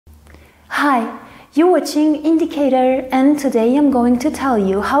Hi, you're watching IndieKator, and today I'm going to tell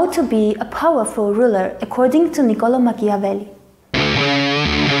you how to be a powerful ruler according to Niccolo Machiavelli.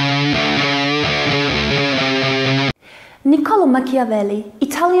 Niccolo Machiavelli,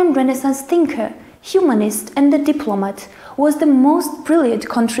 Italian Renaissance thinker, humanist and a diplomat, was the most brilliant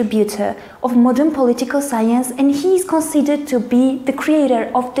contributor of modern political science, and he is considered to be the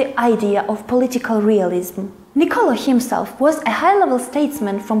creator of the idea of political realism. Niccolo himself was a high-level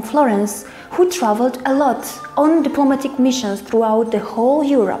statesman from Florence who traveled a lot on diplomatic missions throughout the whole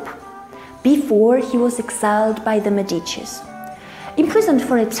Europe, before he was exiled by the Medicis. Imprisoned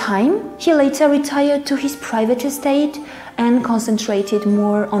for a time, he later retired to his private estate and concentrated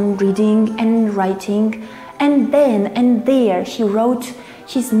more on reading and writing, and then and there he wrote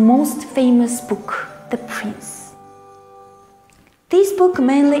his most famous book, The Prince. This book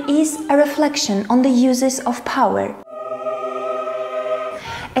mainly is a reflection on the uses of power.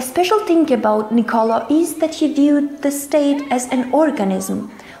 A special thing about Niccolo is that he viewed the state as an organism,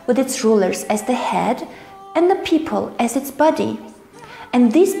 with its rulers as the head and the people as its body.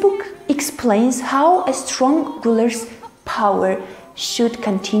 And this book explains how a strong ruler's power should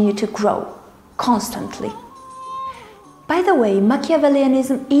continue to grow constantly. By the way,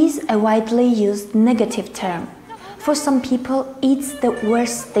 Machiavellianism is a widely used negative term. For some people, it's the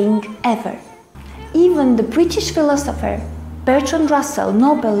worst thing ever. Even the British philosopher Bertrand Russell,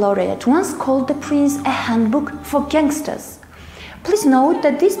 Nobel laureate, once called The Prince a handbook for gangsters. Please note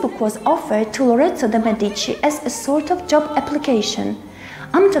that this book was offered to Lorenzo de' Medici as a sort of job application.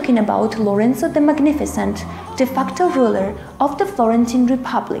 I'm talking about Lorenzo the Magnificent, de facto ruler of the Florentine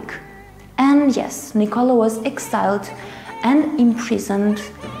Republic. And yes, Niccolo was exiled and imprisoned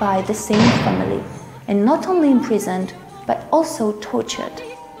by the same family. And not only imprisoned, but also tortured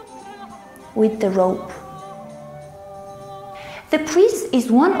with the rope. The Prince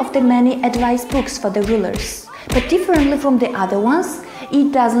is one of the many advice books for the rulers, but differently from the other ones,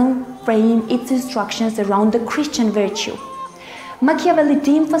 it doesn't frame its instructions around the Christian virtue. Machiavelli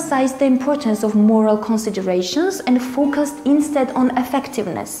de-emphasized the importance of moral considerations and focused instead on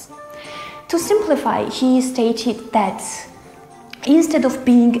effectiveness. To simplify, he stated that instead of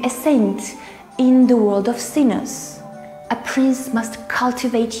being a saint in the world of sinners, a prince must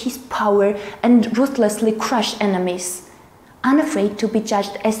cultivate his power and ruthlessly crush enemies, unafraid to be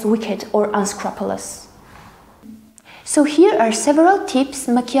judged as wicked or unscrupulous. So here are several tips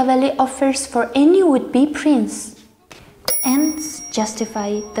Machiavelli offers for any would-be prince. Ends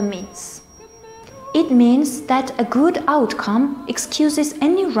justify the means. It means that a good outcome excuses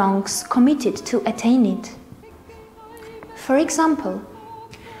any wrongs committed to attain it. For example,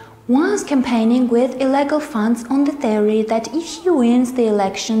 once campaigning with illegal funds on the theory that if he wins the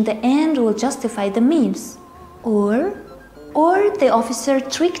election, the end will justify the means. Or the officer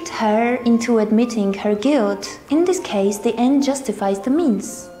tricked her into admitting her guilt. In this case, the end justifies the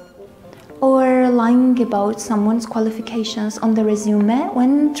means. Or lying about someone's qualifications on the resume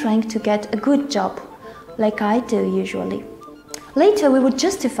when trying to get a good job, like I do usually. Later, we would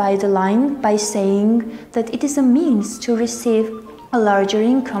justify the lying by saying that it is a means to receive a larger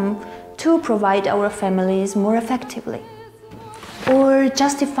income to provide our families more effectively. Or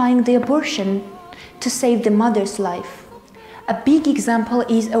justifying the abortion to save the mother's life. A big example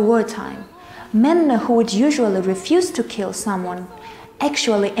is a wartime. Men who would usually refuse to kill someone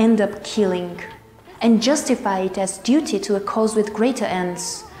actually end up killing and justify it as duty to a cause with greater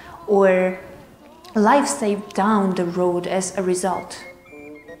ends, or life saved down the road as a result.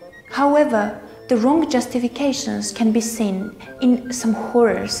 However, the wrong justifications can be seen in some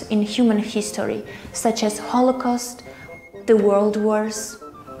horrors in human history, such as Holocaust, the World Wars,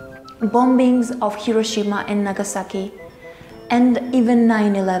 bombings of Hiroshima and Nagasaki, and even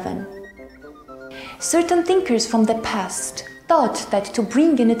 9/11. Certain thinkers from the past thought that to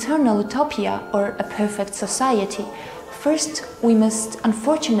bring an eternal utopia or a perfect society, first we must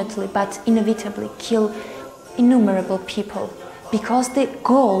unfortunately but inevitably kill innumerable people, because the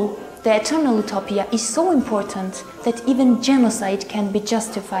goal, the eternal utopia, is so important that even genocide can be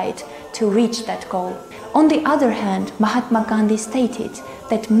justified to reach that goal. On the other hand, Mahatma Gandhi stated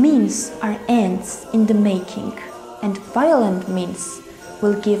that means are ends in the making, and violent means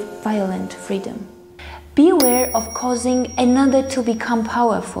will give violent freedom. Beware of causing another to become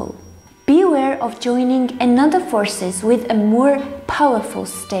powerful. Beware of joining another forces with a more powerful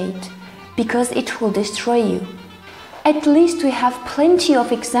state, because it will destroy you. At least we have plenty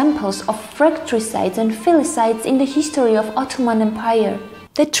of examples of fratricides and filicides in the history of Ottoman Empire.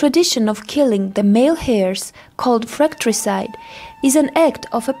 The tradition of killing the male heirs, called fratricide, is an act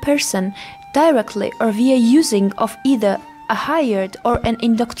of a person directly or via using of either a hired or an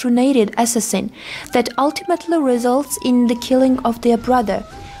indoctrinated assassin that ultimately results in the killing of their brother,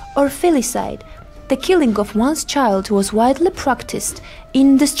 or filicide. The killing of one's child was widely practiced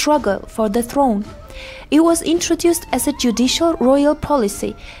in the struggle for the throne. It was introduced as a judicial royal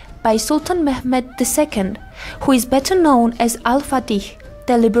policy by Sultan Mehmed II, who is better known as Al-Fatih,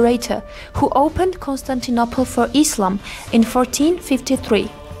 the liberator, who opened Constantinople for Islam in 1453.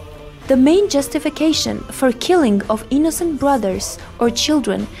 The main justification for killing of innocent brothers or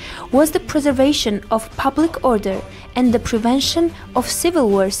children was the preservation of public order and the prevention of civil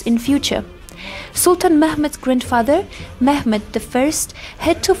wars in future. Sultan Mehmed's grandfather, Mehmed I,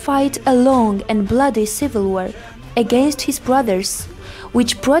 had to fight a long and bloody civil war against his brothers,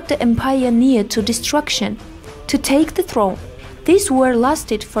 which brought the empire near to destruction. To take the throne, this war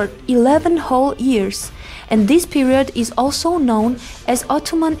lasted for 11 whole years, and this period is also known as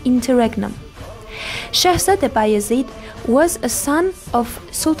Ottoman Interregnum. Shahzadeh Bayezid was a son of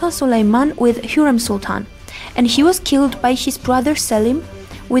Sultan Suleiman with Hürrem Sultan, and he was killed by his brother Selim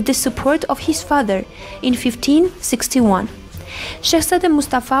with the support of his father in 1561. Shahzadeh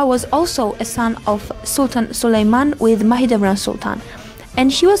Mustafa was also a son of Sultan Suleiman with Mahidevran Sultan, and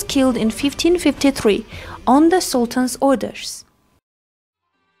he was killed in 1553 on the Sultan's orders.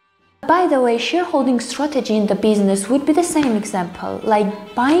 By the way, shareholding strategy in the business would be the same example, like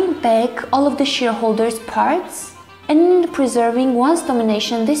buying back all of the shareholders' parts and preserving one's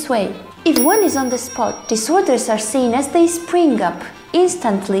domination this way. If one is on the spot, disorders are seen as they spring up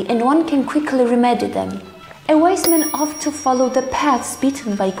instantly and one can quickly remedy them. A wise man ought to follow the paths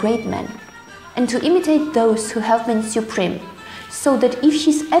beaten by great men and to imitate those who have been supreme, so that if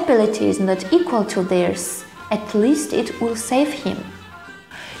his ability is not equal to theirs, at least it will save him.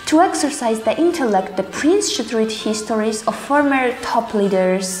 To exercise the intellect, the prince should read histories of former top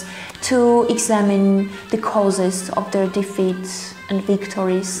leaders to examine the causes of their defeats and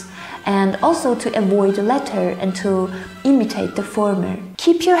victories, and also to avoid the latter and to imitate the former.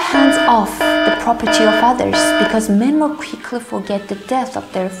 Keep your hands off the property of others, because men more quickly forget the death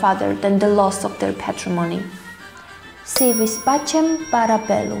of their father than the loss of their patrimony. Si vis pacem para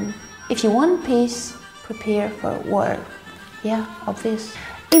bellum. If you want peace, prepare for war. Yeah, obvious.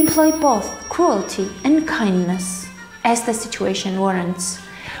 Employ both cruelty and kindness as the situation warrants,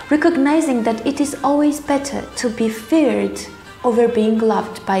 recognizing that it is always better to be feared over being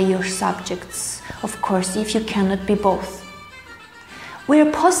loved by your subjects, of course, if you cannot be both.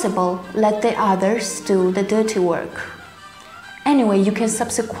 Where possible, let the others do the dirty work. Anyway, you can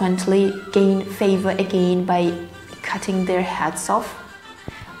subsequently gain favor again by cutting their heads off.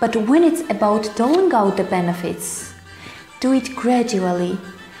 But when it's about doling out the benefits, do it gradually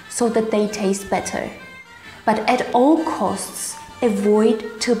so that they taste better. But at all costs,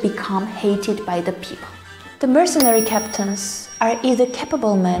 avoid to become hated by the people. The mercenary captains are either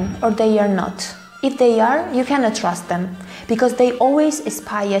capable men or they are not. If they are, you cannot trust them, because they always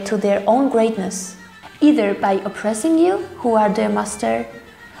aspire to their own greatness, either by oppressing you, who are their master,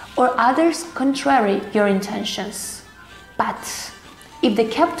 or others contrary your intentions. But if the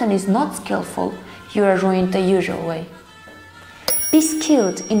captain is not skillful, you are ruined the usual way. Be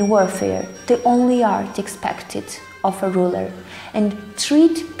skilled in warfare, the only art expected of a ruler, and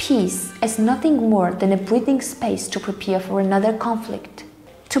treat peace as nothing more than a breathing space to prepare for another conflict.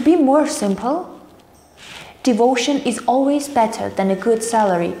 To be more simple, devotion is always better than a good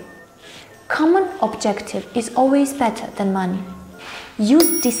salary. Common objective is always better than money.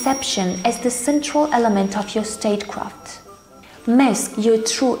 Use deception as the central element of your statecraft. Mask your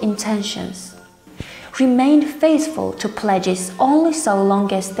true intentions. Remain faithful to pledges only so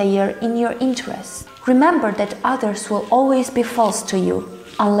long as they are in your interest. Remember that others will always be false to you,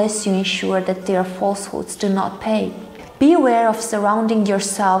 unless you ensure that their falsehoods do not pay. Be aware of surrounding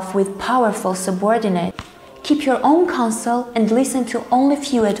yourself with powerful subordinates. Keep your own counsel and listen to only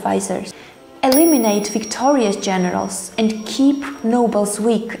few advisors. Eliminate victorious generals and keep nobles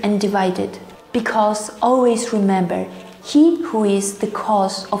weak and divided. Because always remember, he who is the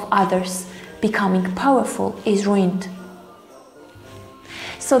cause of others becoming powerful is ruined.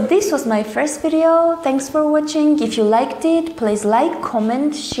 So this was my first video. Thanks for watching. If you liked it, please like,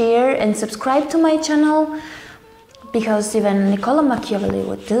 comment, share and subscribe to my channel, because even Niccolo Machiavelli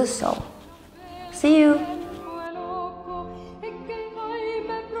would do so. See you!